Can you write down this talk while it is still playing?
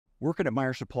Working at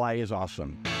Meier Supply is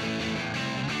awesome.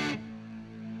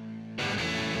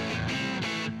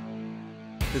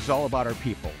 This is all about our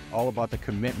people, all about the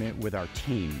commitment with our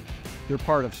team. They're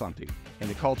part of something. And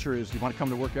the culture is you want to come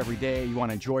to work every day, you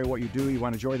want to enjoy what you do, you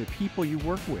want to enjoy the people you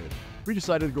work with. We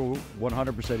decided to go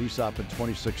 100% ESOP in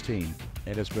 2016,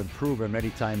 and it's been proven many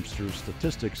times through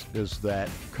statistics is that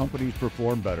companies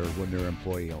perform better when they're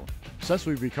employee-owned. Since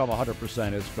we've become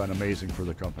 100%, it's been amazing for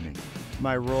the company.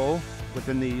 My role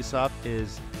within the ESOP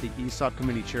is the ESOP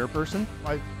committee chairperson.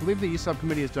 I believe the ESOP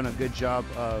committee has done a good job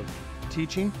of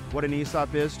teaching what an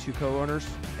ESOP is to co-owners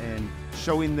and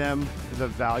showing them the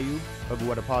value of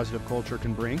what a positive culture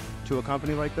can bring to a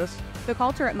company like this. The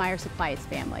culture at Meier Supply is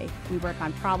family. We work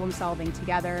on problem solving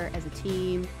together as a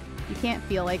team. You can't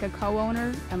feel like a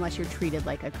co-owner unless you're treated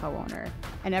like a co-owner.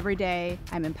 And every day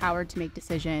I'm empowered to make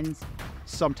decisions.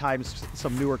 Sometimes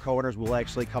some newer co-owners will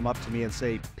actually come up to me and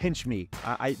say, pinch me.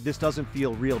 This doesn't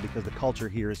feel real because the culture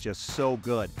here is just so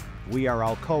good. We are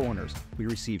all co-owners. We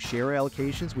receive share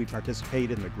allocations, we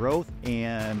participate in the growth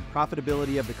and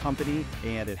profitability of the company,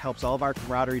 and it helps all of our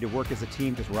camaraderie to work as a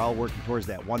team because we're all working towards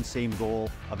that one same goal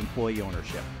of employee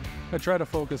ownership. I try to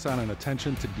focus on an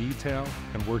attention to detail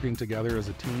and working together as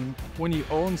a team. When you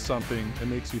own something, it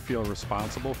makes you feel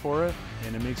responsible for it,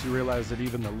 and it makes you realize that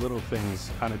even the little things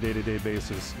on a day-to-day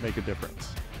basis make a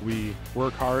difference. We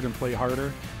work hard and play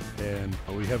harder, and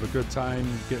we have a good time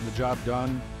getting the job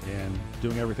done and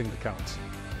doing everything that counts.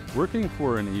 Working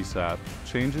for an ESOP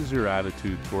changes your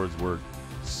attitude towards work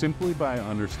simply by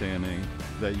understanding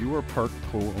that you are part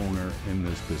co-owner in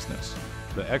this business.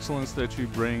 The excellence that you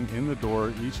bring in the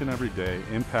door each and every day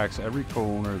impacts every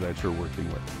co-owner that you're working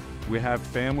with. We have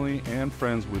family and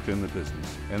friends within the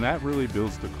business, and that really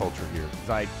builds the culture here.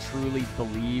 I truly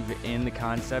believe in the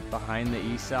concept behind the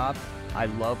ESOP. I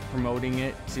love promoting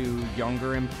it to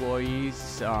younger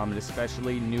employees,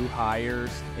 especially new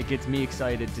hires. It gets me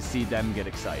excited to see them get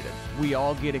excited. We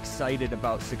all get excited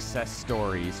about success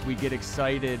stories. We get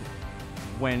excited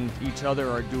when each other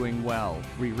are doing well.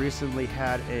 We recently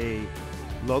had a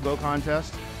logo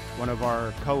contest. One of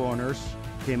our co-owners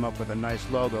came up with a nice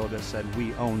logo that said,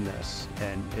 "We own this,"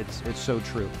 and it's so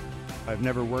true. I've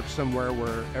never worked somewhere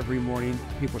where every morning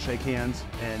people shake hands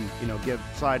and give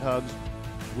side hugs.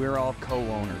 We're all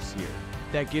co-owners here.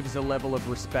 That gives a level of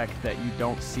respect that you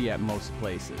don't see at most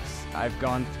places. I've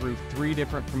gone through 3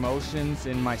 different promotions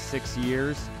in my 6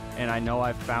 years, and I know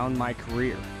I've found my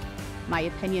career. My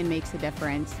opinion makes a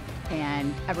difference,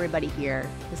 and everybody here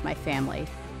is my family.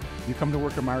 You come to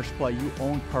work at Meier Supply, you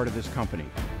own part of this company.